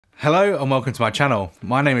Hello and welcome to my channel.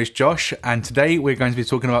 My name is Josh and today we're going to be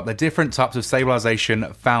talking about the different types of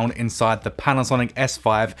stabilization found inside the Panasonic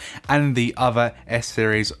S5 and the other S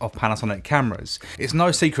series of Panasonic cameras. It's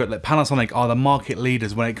no secret that Panasonic are the market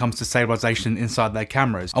leaders when it comes to stabilization inside their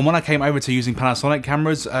cameras. And when I came over to using Panasonic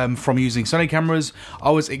cameras from using Sony cameras,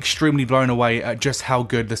 I was extremely blown away at just how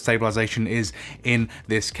good the stabilization is in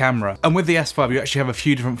this camera. And with the S5 you actually have a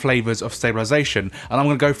few different flavors of stabilization and I'm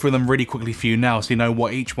going to go through them really quickly for you now so you know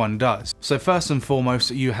what each one does. So first and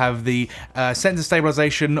foremost you have the sensor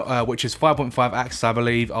stabilization which is 5.5 axis I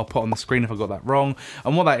believe. I'll put on the screen if I got that wrong,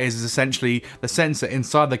 and what that is essentially the sensor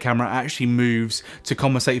inside the camera actually moves to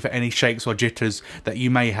compensate for any shakes or jitters that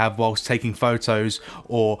you may have whilst taking photos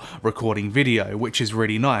or recording video, which is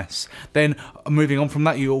really nice. Then moving on from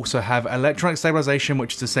that you also have electronic stabilization,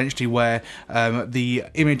 which is essentially where the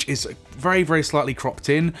image is very slightly cropped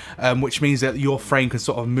in, which means that your frame can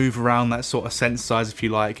sort of move around that sort of sensor size if you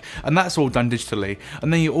like, and that's all done digitally.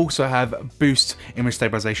 And then you also have boost image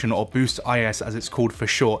stabilization, or boost O.I.S as it's called for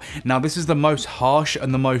short. Now this is the most harsh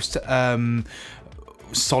and the most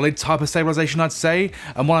solid type of stabilization, I'd say,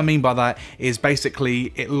 and what I mean by that is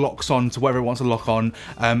basically it locks on to wherever it wants to lock on,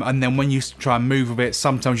 and then when you try and move a bit,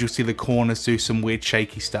 sometimes you'll see the corners do some weird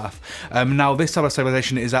shaky stuff. Now this type of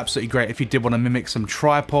stabilization is absolutely great if you did want to mimic some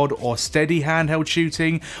tripod or steady handheld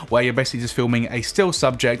shooting, where you're basically just filming a still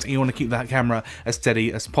subject and you want to keep that camera as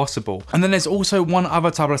steady as possible. And then there's also one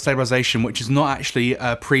other type of stabilization which is not actually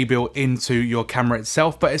pre-built into your camera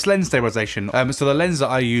itself, but it's lens stabilization. So the lens that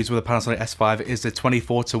I use with the Panasonic S5 is the 24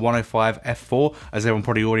 to 105 f4, as everyone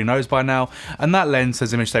probably already knows by now, and that lens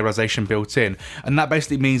has image stabilization built in, and that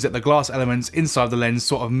basically means that the glass elements inside the lens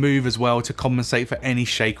sort of move as well to compensate for any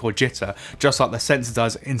shake or jitter, just like the sensor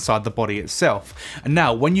does inside the body itself. And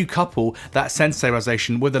now when you couple that sensor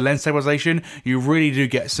stabilization with the lens stabilization, you really do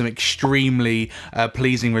get some extremely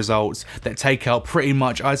pleasing results that take out pretty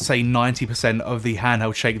much, I'd say, 90% of the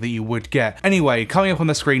handheld shake that you would get. Anyway, coming up on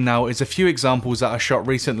the screen now is a few examples that I shot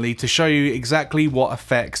recently to show you exactly what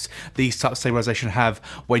effects these types of stabilization have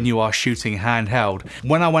when you are shooting handheld.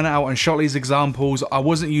 When I went out and shot these examples, I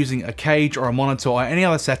wasn't using a cage or a monitor or any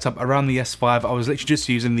other setup around the S5. I was literally just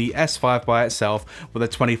using the S5 by itself with a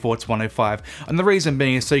 24 to 105, and the reason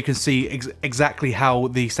being is so you can see exactly how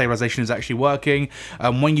the stabilization is actually working.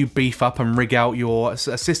 When you beef up and rig out your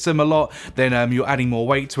system a lot, then you're adding more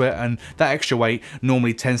weight to it, and that extra weight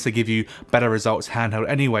normally tends to give you better results handheld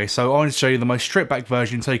anyway. So I wanted to show you the most stripped back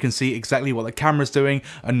version so you can see exactly what the camera's doing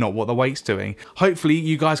and not what the weight's doing. Hopefully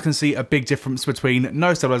you guys can see a big difference between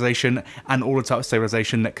no stabilization and all the type of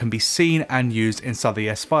stabilization that can be seen and used inside the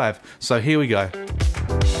S5. So here we go.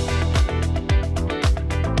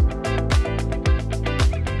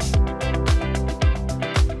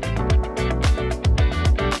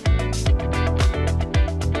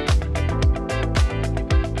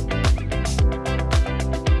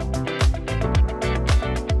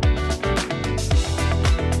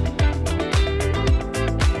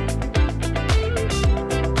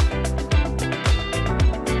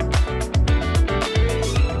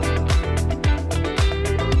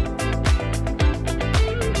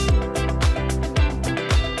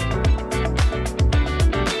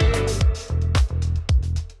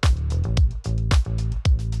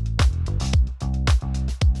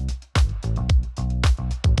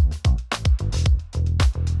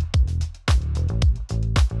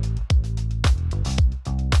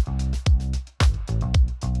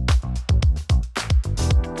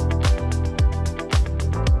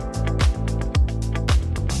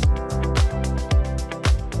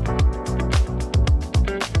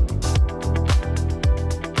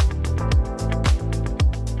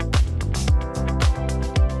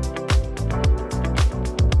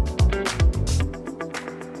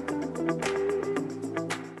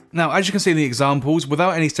 Now, as you can see in the examples,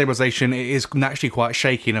 without any stabilization, it is naturally quite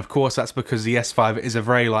shaky, and of course that's because the S5 is a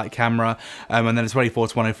very light camera, and then the 24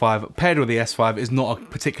 to 105 paired with the S5 is not a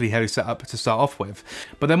particularly heavy setup to start off with.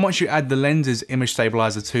 But then once you add the lens's image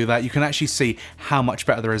stabilizer to that, you can actually see how much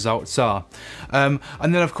better the results are. And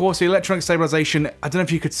then of course the electronic stabilization, I don't know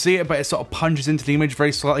if you could see it, but it sort of punches into the image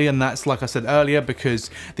very slightly, and that's, like I said earlier,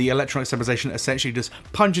 because the electronic stabilization essentially just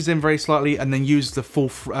punches in very slightly and then uses the full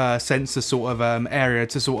sensor sort of area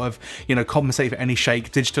to sort of, you know, compensate for any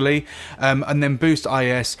shake digitally. And then boost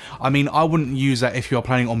O.I.S, I mean, I wouldn't use that if you're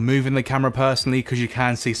planning on moving the camera personally, because you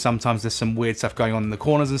can see sometimes there's some weird stuff going on in the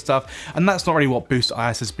corners and stuff, and that's not really what boost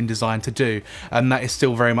O.I.S has been designed to do. And that is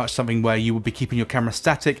still very much something where you would be keeping your camera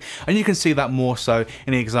static, and you can see that more so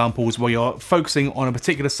in the examples where you're focusing on a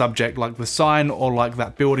particular subject like the sign or like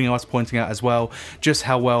that building I was pointing out as well, just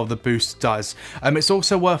how well the boost does. It's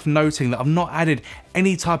also worth noting that I've not added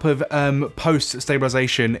any type of post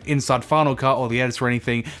stabilization inside Final Cut or the editor or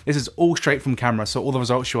anything. This is all straight from camera, so all the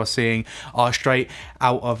results you are seeing are straight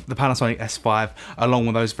out of the Panasonic S5 along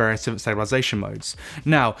with those various different stabilization modes.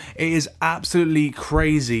 Now, it is absolutely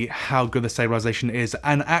crazy how good the stabilization is,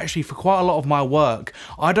 and actually for quite a lot of my work,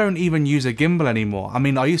 I don't even use a gimbal anymore. I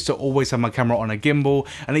mean, I used to always have my camera on a gimbal,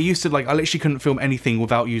 and it used to, like, I literally couldn't film anything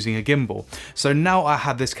without using a gimbal. So now I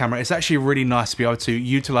have this camera, it's actually really nice to be able to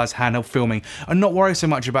utilize handheld filming and not worry so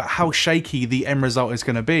much about how shaky the end result is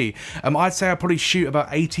going to be. I'd say I probably shoot about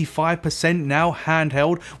 85% now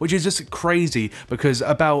handheld, which is just crazy because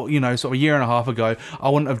about, you know, sort of a year and a half ago, I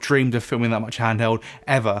wouldn't have dreamed of filming that much handheld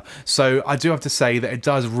ever. So I do have to say that it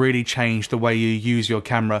does really change the way you use your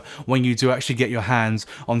camera when you do actually get your hands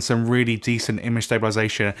on some really decent image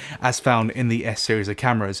stabilization as found in the S series of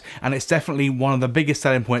cameras. And it's definitely one of the biggest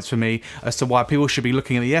selling points for me as to why people should be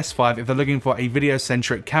looking at the S5 if they're looking for a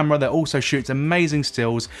video-centric camera that also shoots amazing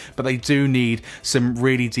stills, but they do need some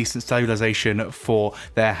really decent stabilization for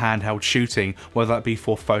their handheld shooting, whether that be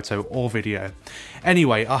for photo or video.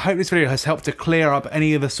 Anyway, I hope this video has helped to clear up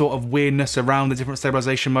any of the sort of weirdness around the different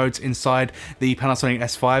stabilization modes inside the Panasonic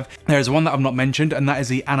S5. There is one that I've not mentioned, and that is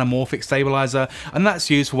the anamorphic stabilizer, and that's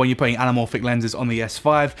used for when you're putting anamorphic lenses on the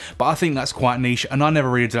S5, but I think that's quite niche, and I never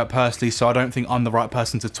really did that personally, so I don't think I'm the right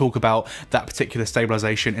person to talk about that particular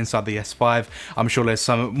stabilization inside the S5. I'm sure there's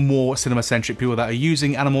some more cinema-centric people that are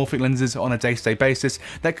using anamorphic lenses on a day-to-day basis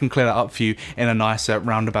that can clear that up for you in a nicer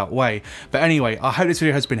roundabout way. But anyway, I hope this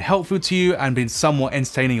video has been helpful to you and been somewhat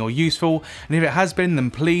entertaining or useful, and if it has been,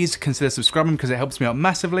 then please consider subscribing because it helps me out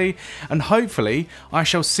massively, and hopefully I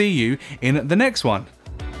shall see you in the next one.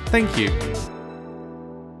 Thank you.